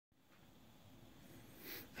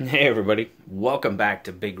Hey everybody, welcome back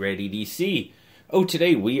to Big Red EDC. Oh,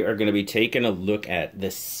 today we are going to be taking a look at the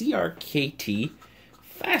CRKT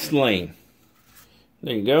Fast Lane.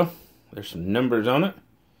 There you go. There's some numbers on it.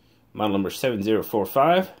 Model number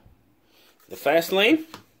 7045. The Fast Lane.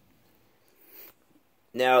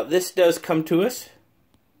 Now, this does come to us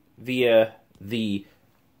via the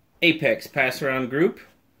Apex Pass-Around Group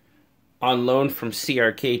on loan from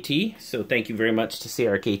CRKT. So thank you very much to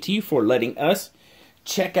CRKT for letting us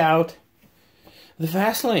check out the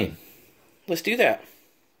Fast Lane. Let's do that.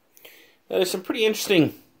 There's some pretty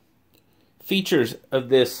interesting features of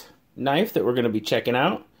this knife that we're going to be checking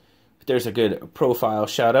out. There's a good profile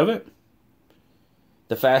shot of it.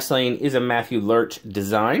 The Fast Lane is a Matthew Lurch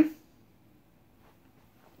design.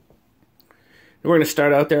 And we're going to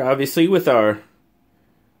start out there, obviously, with our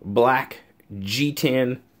black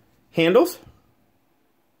G10 handles.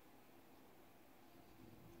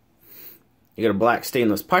 You got a black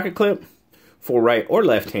stainless pocket clip for right or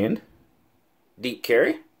left hand. Deep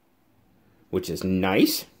carry, which is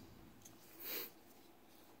nice.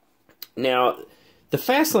 Now, the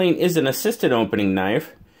Fast Lane is an assisted opening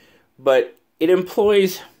knife, but it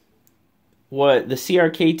employs what the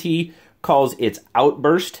CRKT calls its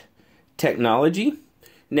outburst technology.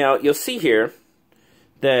 Now, you'll see here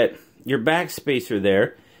that your back spacer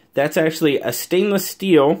there, that's actually a stainless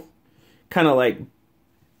steel, kind of like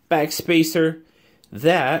back spacer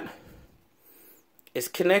that is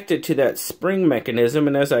connected to that spring mechanism,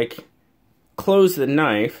 and as I close the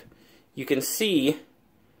knife, you can see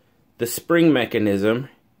the spring mechanism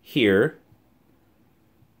here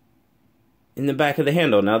in the back of the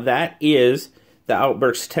handle. Now that is the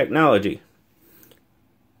outburst technology.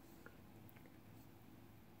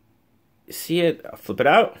 See it? I'll flip it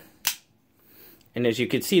out, and as you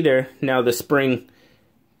can see there, now the spring,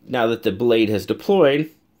 now that the blade has deployed,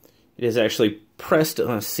 it is actually pressed.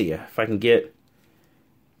 Let's see if I can get.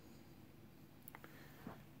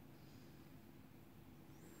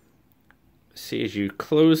 See, as you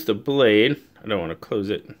close the blade, I don't want to close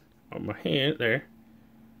it on my hand there.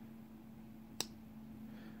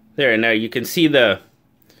 There, now you can see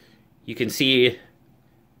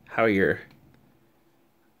how your,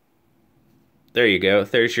 there you go.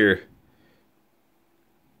 There's your,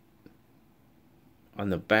 on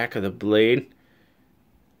the back of the blade,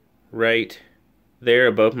 right there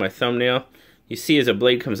above my thumbnail. You see as a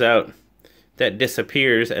blade comes out, that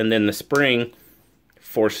disappears, and then the spring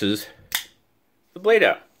forces the blade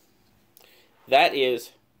out. That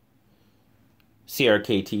is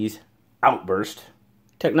CRKT's outburst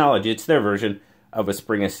technology. It's their version of a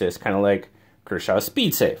spring assist, kind of like Kershaw's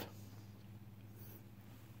Speed Save.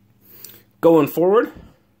 Going forward,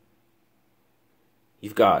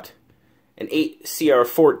 you've got an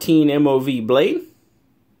 8CR14 MOV blade,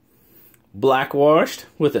 black washed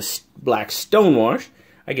with a black stone wash,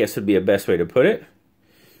 I guess would be a best way to put it.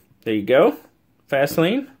 There you go. Fast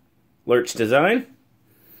Lane, Lurch design.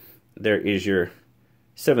 There is your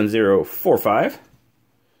 7045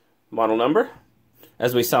 model number.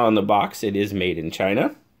 As we saw in the box, it is made in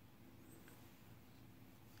China.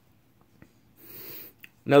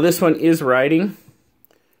 Now this one is riding,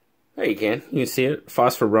 there you can see it,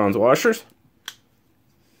 phosphor bronze washers.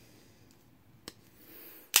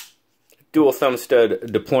 Dual thumb stud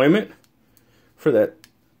deployment for that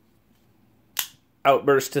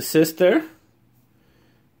outburst assist there.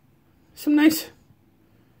 Some nice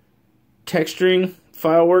texturing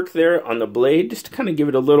file work there on the blade, just to kind of give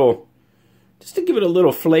it a little,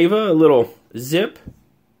 flavor, a little zip,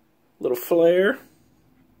 a little flare.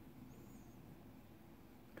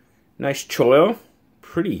 Nice choil,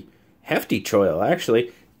 pretty hefty choil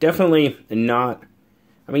actually. Definitely not,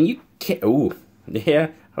 I mean, you can't, ooh,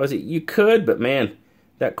 yeah, how is it? You could, but man,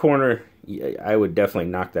 that corner, I would definitely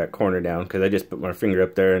knock that corner down, because I just put my finger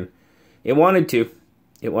up there and it wanted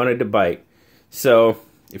to bite. So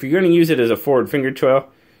if you're going to use it as a forward finger choil,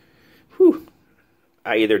 whew,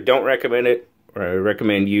 I either don't recommend it, or I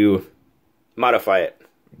recommend you modify it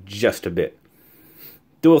just a bit.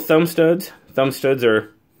 Dual thumb studs. Thumb studs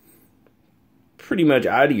are pretty much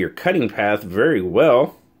out of your cutting path very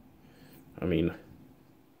well. I mean,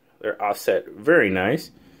 they're offset very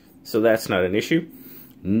nice, so that's not an issue.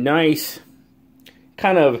 Nice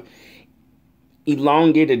kind of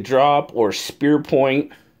elongated drop or spear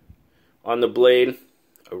point on the blade.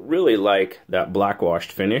 I really like that black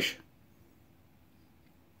washed finish.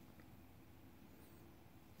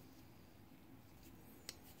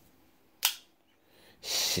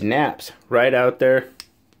 Snaps right out there.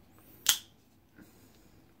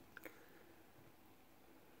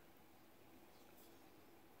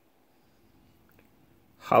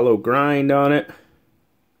 Hollow grind on it.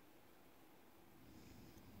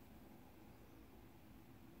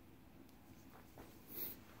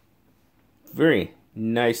 very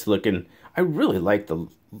nice looking. I really like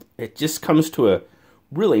it just comes to a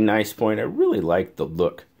really nice point. I really like the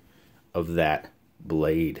look of that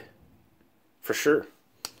blade. For sure.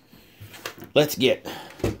 Let's get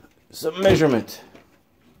some measurement.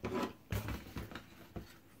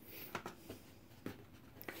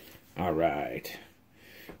 All right.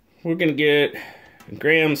 We're going to get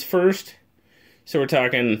grams first. So we're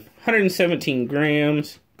talking 117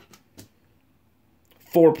 grams,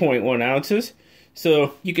 4.1 ounces.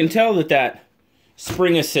 So you can tell that that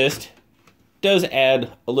spring assist does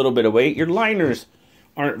add a little bit of weight. Your liners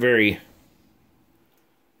aren't very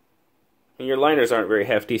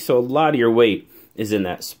hefty, so a lot of your weight is in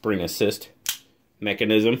that spring assist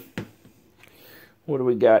mechanism. What do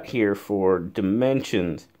we got here for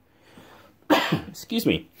dimensions? Excuse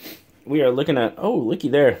me. We are looking at, oh, looky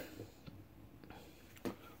there.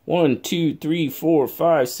 1, 2, 3, 4,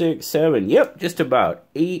 5, 6, 7. Yep, just about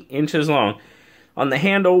 8 inches long. On the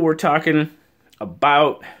handle, we're talking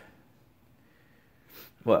about,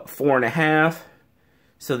 what, 4.5.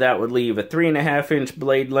 So that would leave a 3.5 inch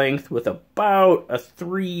blade length with about a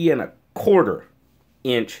 3.25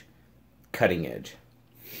 inch cutting edge.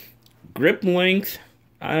 Grip length,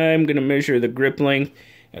 I'm going to measure the grip length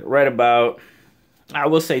at right about, I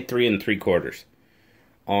will say 3 3/4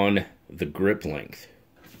 on the grip length.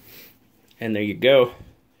 And there you go.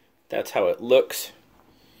 That's how it looks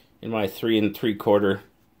in my 3 3/4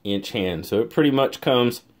 inch hand. So it pretty much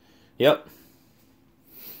comes, yep.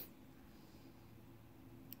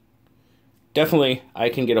 Definitely, I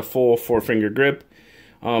can get a full 4-finger grip.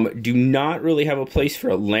 Do not really have a place for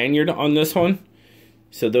a lanyard on this one.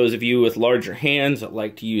 So those of you with larger hands that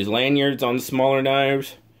like to use lanyards on smaller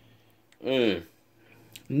knives,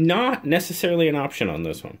 not necessarily an option on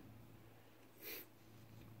this one.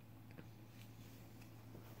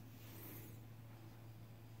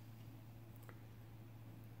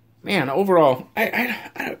 Man, overall,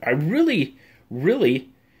 I really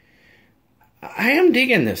I am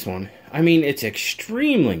digging this one. I mean, it's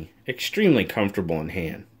extremely comfortable in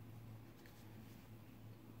hand.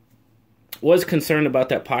 Was concerned about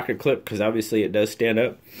that pocket clip because obviously it does stand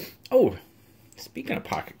up. Oh, speaking of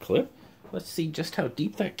pocket clip, let's see just how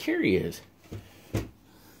deep that carry is. We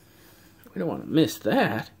don't want to miss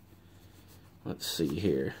that. Let's see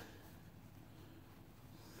here.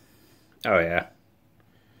 Oh yeah.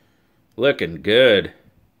 Looking good.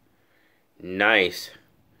 Nice.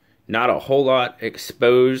 Not a whole lot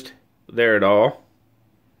exposed there at all.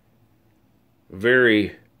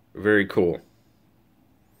 Very, very cool.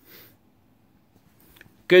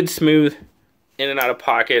 Good smooth, in and out of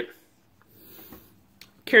pocket.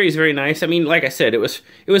 Carries very nice. I mean, like I said, it was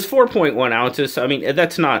 4.1 ounces. So, I mean,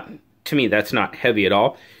 that's not, to me, that's not heavy at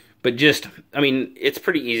all. But just, I mean, it's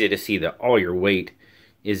pretty easy to see that all your weight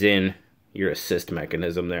is in your assist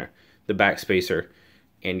mechanism there. The backspacer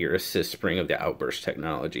and your assist spring of the outburst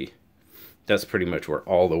technology. That's pretty much where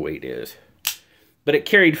all the weight is. But it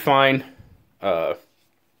carried fine. I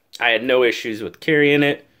had no issues with carrying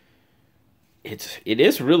it. It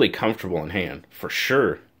is really comfortable in hand, for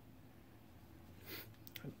sure.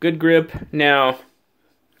 Good grip. Now,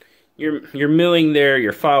 your milling there,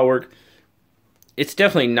 your file work, it's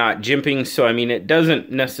definitely not jimping, so I mean, it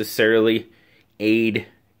doesn't necessarily aid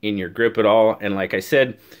in your grip at all. And like I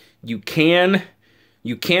said, you can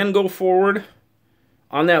go forward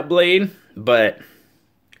on that blade, but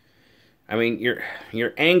I mean,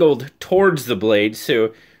 you're angled towards the blade,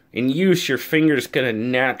 so in use, your finger's gonna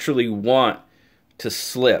naturally want to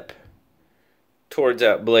slip towards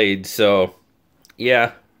that blade. So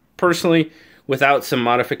yeah, personally, without some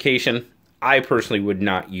modification, I personally would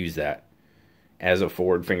not use that as a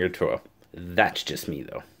forward finger tool. That's just me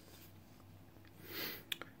though.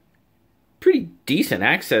 Pretty decent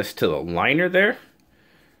access to the liner there,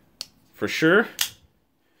 for sure.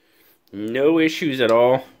 No issues at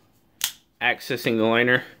all accessing the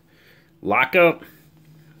liner. Lockup.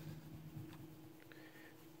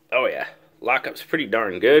 Oh yeah, lockup's pretty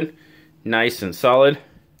darn good. Nice and solid.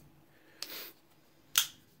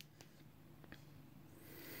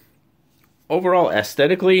 Overall,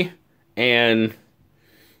 aesthetically and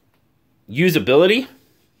usability,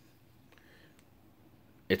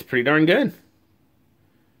 it's pretty darn good.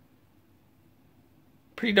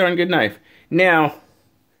 Pretty darn good knife. Now,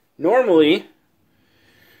 normally,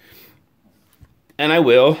 and I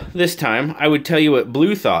will this time, I would tell you what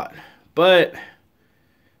Blue thought, but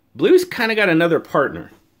Blue's kind of got another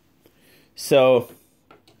partner. So,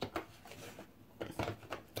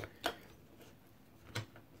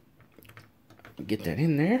 get that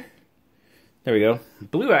in there. There we go.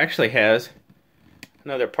 Blue actually has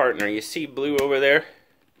another partner. You see Blue over there?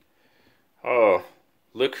 Oh,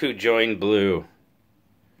 look who joined blue.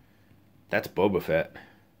 That's Boba Fett.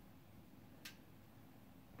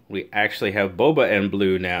 We actually have Boba and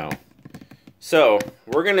blue now. So,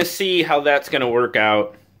 we're going to see how that's going to work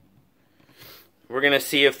out. We're going to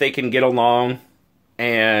see if they can get along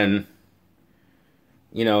and,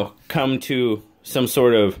 you know, come to some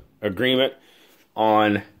sort of agreement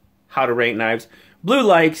on how to rank knives. Blue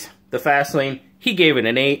likes the Fastlane. He gave it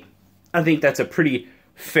an 8. I think that's a pretty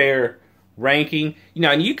fair ranking. You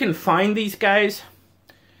know, and you can find these guys.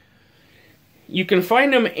 You can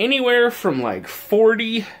find them anywhere from like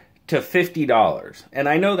 $40 to $50. And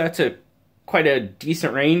I know that's quite a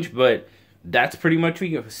decent range, but that's pretty much what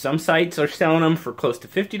you, some sites are selling them for close to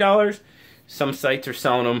 $50. Some sites are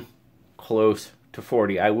selling them close to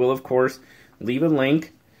 $40. I will, of course, leave a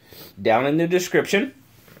link down in the description,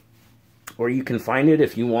 or you can find it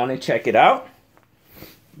if you want to check it out.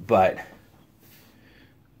 But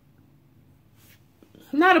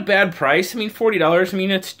not a bad price. I mean, $40. I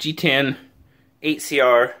mean, it's G10,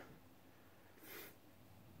 8CR,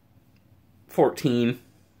 14.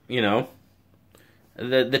 You know,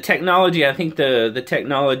 the technology. I think the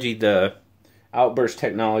technology, the outburst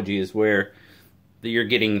technology, is where you're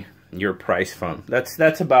getting your price from.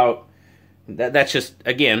 That's about that. That's just,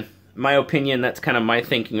 again, my opinion. That's kind of my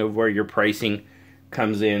thinking of where your pricing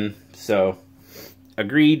comes in. So,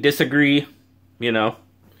 agree, disagree, you know,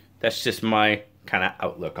 that's just my kind of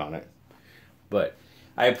outlook on it. But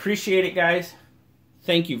I appreciate it, guys.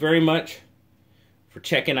 Thank you very much for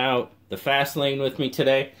checking out the Fastlane with me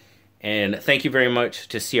today. And thank you very much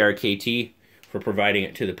to CRKT for providing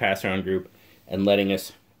it to the Pass Around group and letting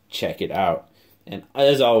us check it out. And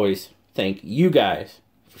as always, thank you guys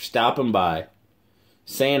for stopping by,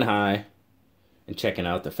 saying hi, and checking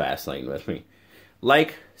out the Fastlane with me.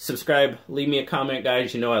 Like, subscribe, leave me a comment,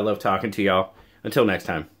 guys. You know I love talking to y'all. Until next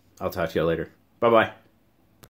time, I'll talk to y'all later. Bye-bye.